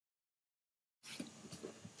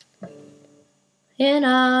In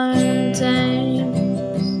our days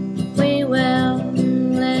we will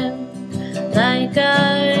live like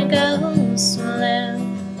our ghosts live,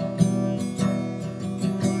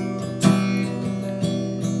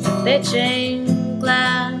 pitching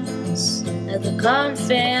glass at the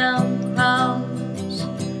cornfield crows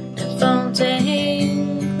and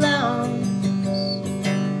folding clothes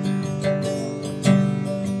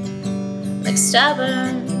like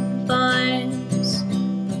stubborn boys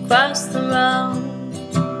across the road.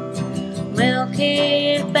 We'll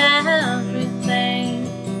keep everything.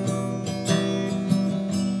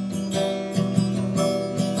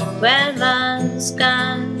 Grandma's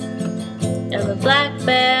gone, and the black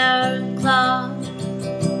bear claw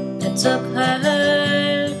that took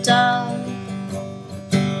her dog.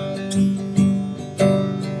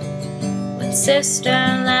 When Sister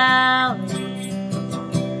Loud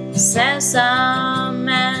says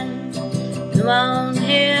amen, you won't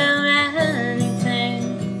hear anything.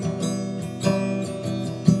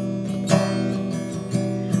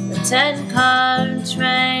 The 10-car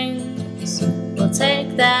trains will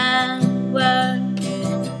take that word,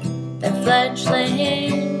 that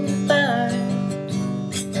fledgling bird,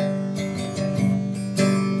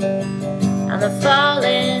 on the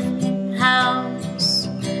fallen house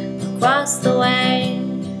across the way.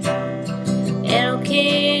 It'll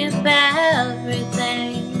keep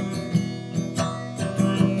everything.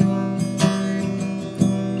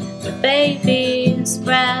 The baby's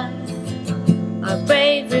breath, our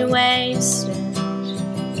bravery wasted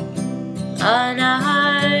on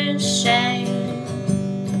our shame.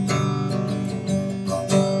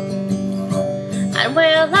 And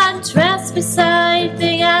we'll undress beside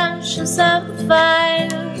the ashes of the fire,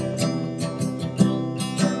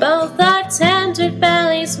 both our tender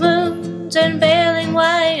bellies wound and baling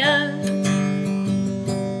wire,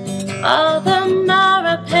 all the more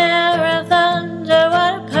a pair of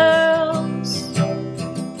underwater pearls,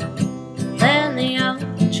 than the oak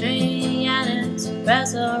tree and its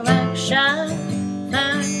resurrection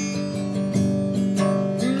fern.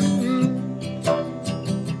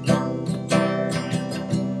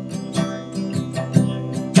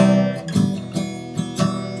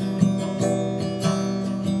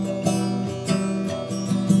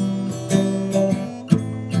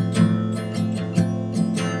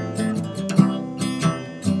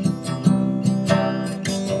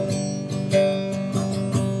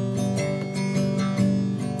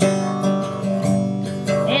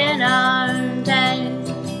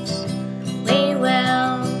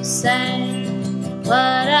 Say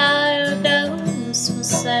what our ghosts will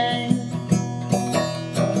say.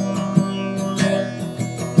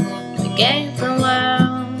 We gave the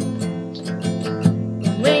world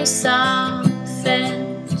when we saw fit,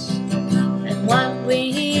 and what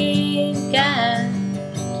we get.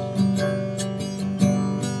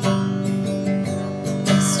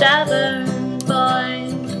 Stubborn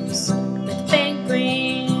boys with big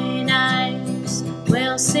green eyes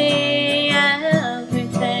will see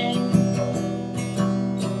everything.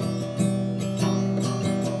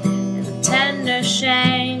 Tender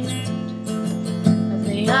shade of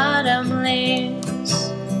the autumn leaves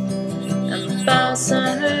and the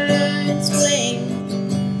buzzard's wing.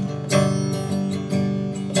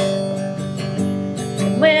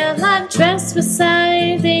 We'll undress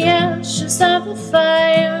beside the ashes of the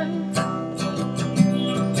fire,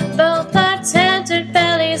 both our tendered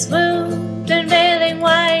bellies wound and veiling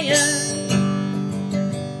wire,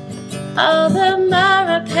 all the